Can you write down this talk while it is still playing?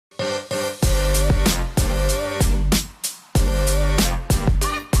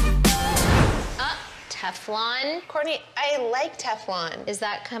Teflon. Kourtney, I like Teflon. Is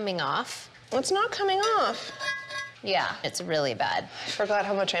that coming off? It's not coming off. Yeah, it's really bad. I forgot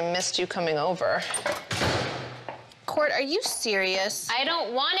how much I missed you coming over. Court, are you serious? I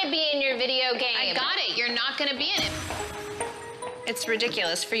don't want to be in your video game. I got it. You're not going to be in it. It's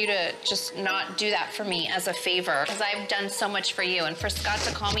ridiculous for you to just not do that for me as a favor, because I've done so much for you. And for Scott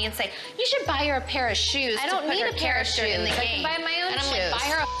to call me and say, you should buy her a pair of shoes. I don't need a pair of shoes. In the I game. can buy my own and I'm shoes. like, buy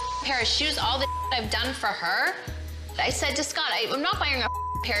her a pair of shoes, all the I've done for her. I said to Scott, I'm not buying her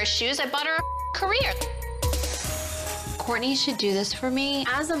a pair of shoes. I bought her a career. Kourtney should do this for me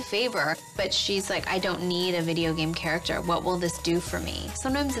as a favor, but she's like, I don't need a video game character. What will this do for me?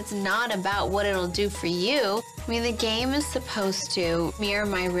 Sometimes it's not about what it'll do for you. I mean, the game is supposed to mirror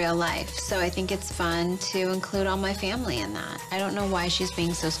my real life, so I think it's fun to include all my family in that. I don't know why she's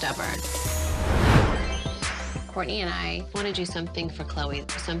being so stubborn. Kourtney and I want to do something for Khloé,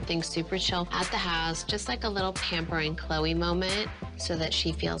 something super chill at the house, just like a little pampering Khloé moment so that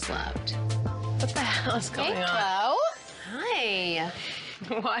she feels loved. What the hell is going on? Hello. Hi.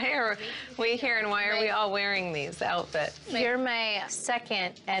 Why are we here and why are we all wearing these outfits? You're my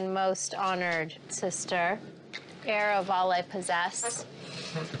second and most honored sister, heir of all I possess.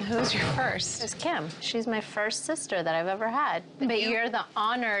 Who's your first? It's Kim. She's my first sister that I've ever had. But you're the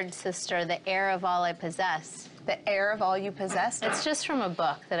honored sister, the heir of all I possess. The heir of all you possess? It's just from a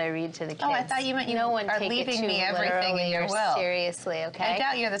book that I read to the kids. Oh, I thought you meant you no one are take leaving it too me everything in your will. Seriously, okay? I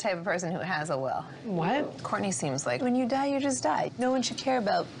doubt you're the type of person who has a will. What? Kourtney seems like when you die, you just die. No one should care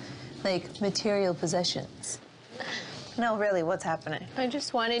about, like, material possessions. No, really, what's happening? I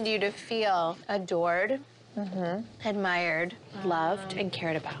just wanted you to feel adored, admired, loved, and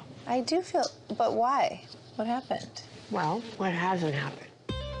cared about. I do feel, but why? What happened? Well, what hasn't happened?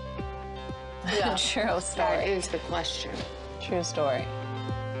 Yeah. True That story. is the question. True story.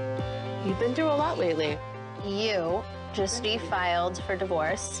 You've been through a lot lately. You just filed for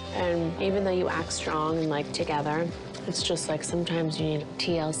divorce. And even though you act strong and like together, it's just like sometimes you need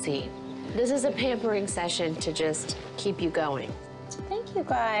TLC. This is a pampering session to just keep you going. Thank you,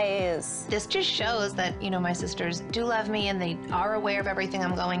 guys. This just shows that, you know, my sisters do love me and they are aware of everything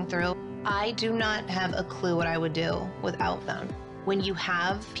I'm going through. I do not have a clue what I would do without them. When you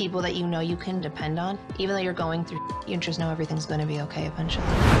have people that you know you can depend on, even though you're going through, you just know everything's going to be okay eventually.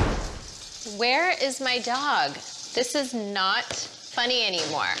 Where is my dog? This is not funny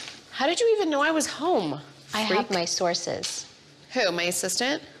anymore. How did you even know I was home? I have my sources. Who, my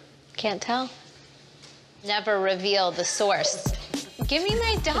assistant? Can't tell. Never reveal the source. Give me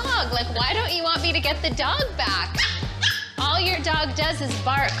my dog. Like, why don't you want me to get the dog back? All your dog does is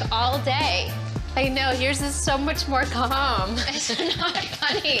bark all day. I know, yours is so much more calm. It's not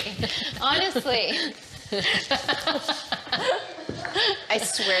funny, honestly. I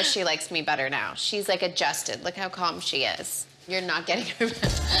swear she likes me better now. She's like adjusted. Look how calm she is. You're not getting her.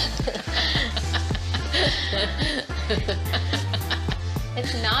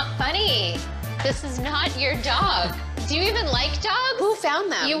 It's not funny. This is not your dog. Do you even like dogs? Who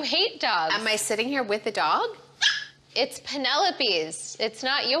found them? You hate dogs. Am I sitting here with the dog? It's Penelope's. It's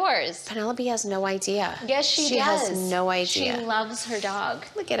not yours. Penelope has no idea. Yes, she does. She has no idea. She loves her dog.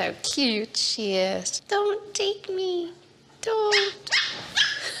 Look at how cute she is. Don't take me. Don't.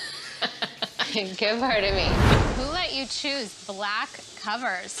 Give her to me. Who let you choose black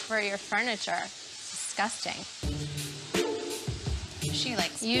covers for your furniture? It's disgusting. She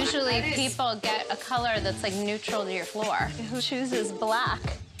likes Usually black. people get a color that's like neutral to your floor. Who chooses black?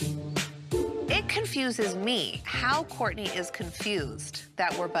 It confuses me how Kourtney is confused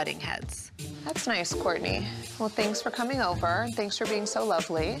that we're butting heads. That's nice, Kourtney. Well, thanks for coming over. Thanks for being so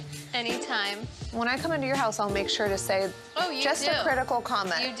lovely. Anytime. When I come into your house, I'll make sure to say just a critical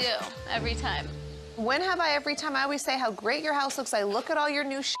comment. You do, every time. When have I every time? I always say how great your house looks. I look at all your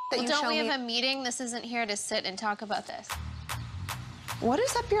new shit that you show me. Don't we have a meeting? This isn't here to sit and talk about this. What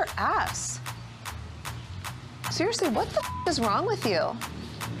is up your ass? Seriously, what the is wrong with you?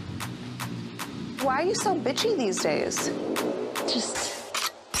 Why are you so bitchy these days?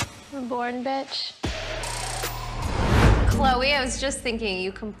 Just a born bitch. Khloé, I was just thinking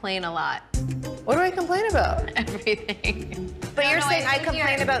you complain a lot. What do I complain about? Everything. But you're saying I think complain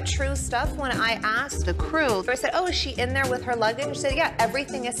you're- about true stuff when I asked the crew. I said, oh, is she in there with her luggage? She said, yeah,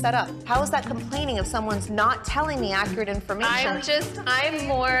 everything is set up. How is that complaining if someone's not telling me accurate information? I'm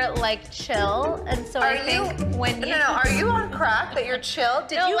more like chill, and so I think when you... No, are you on crack that you're chill?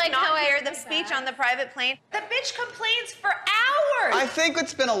 Did you like how not I hear the speech on the private plane? The bitch complains for hours! I think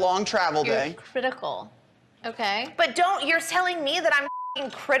it's been a long travel day. critical, okay? But you're telling me that I'm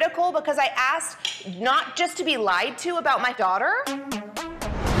critical because I asked not just to be lied to about my daughter?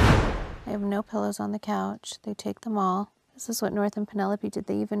 They have no pillows on the couch. They take them all. This is what North and Penelope did.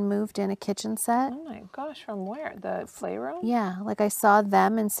 They even moved in a kitchen set. Oh my gosh, from where? The playroom? Yeah, like I saw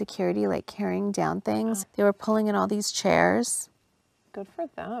them in security like carrying down things. They were pulling in all these chairs. Good for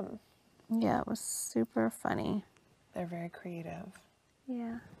them. Yeah, it was super funny. They're very creative.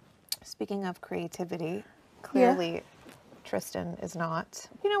 Yeah. Speaking of creativity, clearly Tristan is not.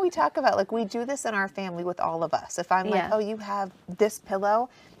 You know, we talk about, like, we do this in our family with all of us. If I'm like, oh, you have this pillow,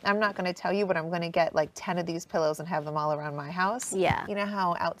 I'm not going to tell you, but I'm going to get like 10 of these pillows and have them all around my house. Yeah. You know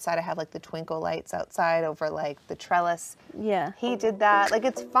how outside I have like the twinkle lights outside over like the trellis? Yeah. He did that. Like,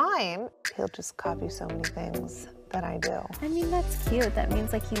 it's fine. He'll just copy so many things that I do. I mean, that's cute. That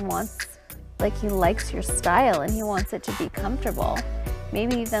means like he wants, like he likes your style and he wants it to be comfortable.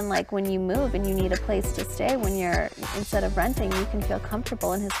 Maybe then like when you move and you need a place to stay, when you're, instead of renting, you can feel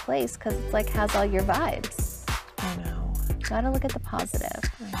comfortable in his place because it's like has all your vibes. I know. Gotta look at the positive.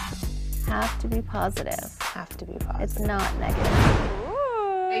 I know. Have to be positive. Have to be positive. It's not negative.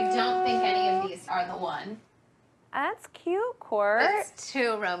 I don't think any of these are the one. That's cute, Court. It's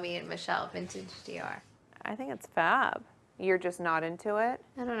too Romy and Michelle vintage Dior. I think it's fab. You're just not into it?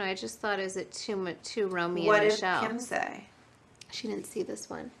 I don't know. I just thought, is it too Romy What and did Michelle? Kim say? She didn't see this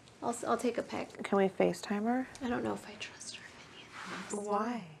one. I'll take a pic. Can we FaceTime her? I don't know if I trust her opinion.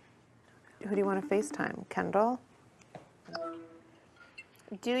 Why? Who do you want to FaceTime? Kendall?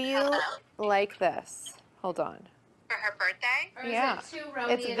 Do you like this? Hold on. For her birthday? Or is Yeah. it too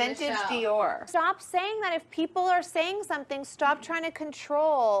Romy It's and vintage Michelle? Dior. Stop saying that. If people are saying something, stop trying to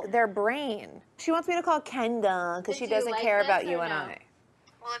control their brain. She wants me to call Kendall because she Did you doesn't like care this about or you and no? I.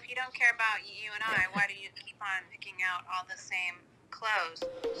 Well, if you don't care about you and I, why do you keep on picking out all the same clothes?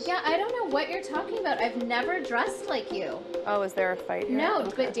 Yeah, I don't know what you're talking about. I've never dressed like you. Oh, is there a fight here? No,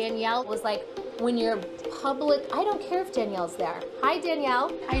 Okay. but Danielle was like, when you're public, I don't care if Danielle's there. Hi,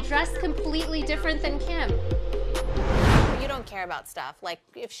 Danielle. I dress completely different than Kim. You don't care about stuff. Like,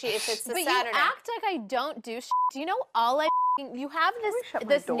 if it's a But Saturday. you act like I don't do Do you know all I you have shut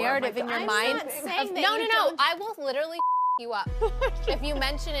my this door. narrative My in your God. mind. I'm not saying that no, I will literally you up. If you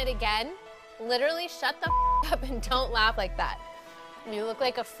mention it again, literally shut the up and don't laugh like that. You look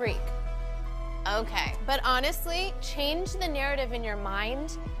like a freak. Okay, but honestly, change the narrative in your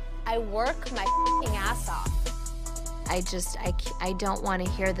mind. I work my ass off. I don't want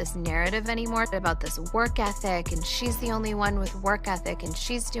to hear this narrative anymore about this work ethic, and she's the only one with work ethic, and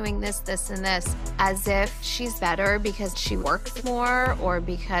she's doing this, this, and this, as if she's better because she works more, or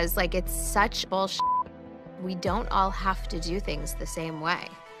because, like, it's such bullshit. We don't all have to do things the same way.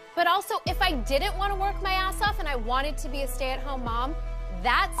 But also, if I didn't want to work my ass off and I wanted to be a stay-at-home mom,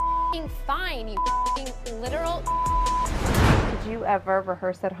 that's fine, you literal. Did you ever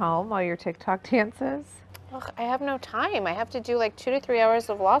rehearse at home while your TikTok dances? Ugh, I have no time. I have to do like 2 to 3 hours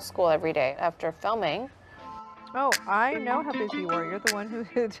of law school every day after filming. Oh, I know how busy you were. You're the one who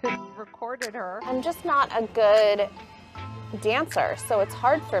recorded her. I'm just not a good dancer, so it's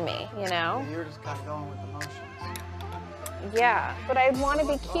hard for me, you know? You're just kind of going with the motions. Yeah, but I want to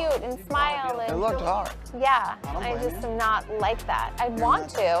be cute and smile It and looked hard. yeah, I don't I blame just you. am not like that. I want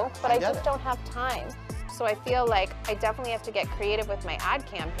to, but I I get just it. don't have time. So I feel like I definitely have to get creative with my ad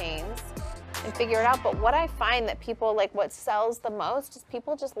campaigns and figure it out. But what I find that people, like, what sells the most is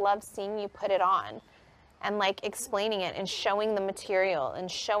people just love seeing you put it on and like explaining it and showing the material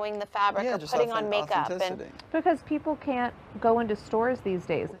and showing the fabric Yeah, or just putting on makeup. And authenticity. Because people can't go into stores these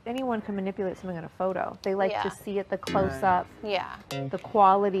days. Anyone can manipulate something in a photo. They like Yeah. to see it, the close-up, yeah. the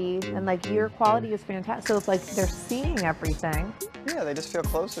quality, and like your quality is fantastic. So it's like they're seeing everything. Yeah, they just feel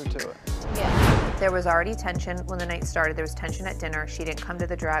closer to it. Yeah. There was already tension when the night started. There was tension at dinner. She didn't come to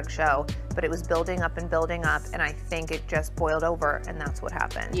the drag show, but it was building up, and I think it just boiled over, and that's what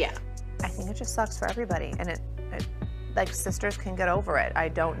happened. Yeah. I think it just sucks for everybody, and it like sisters can get over it. I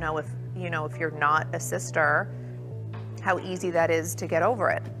don't know if, you know, if you're not a sister, how easy that is to get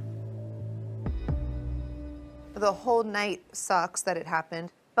over it. The whole night sucks that it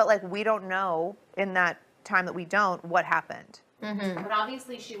happened, but like we don't know in that time that we don't what happened. But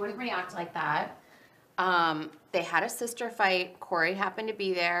obviously she wouldn't react like that. They had a sister fight. Corey happened to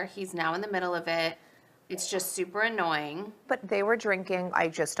be there. He's now in the middle of it. It's just super annoying. But they were drinking. I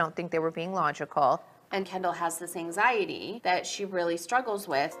just don't think they were being logical. And Kendall has this anxiety that she really struggles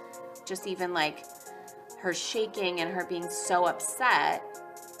with. Just even like her shaking and her being so upset.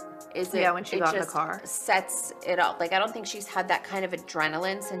 When she got in the car. Sets it up. Like, I don't think she's had that kind of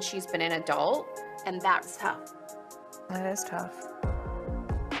adrenaline since she's been an adult. And that's tough. That is tough.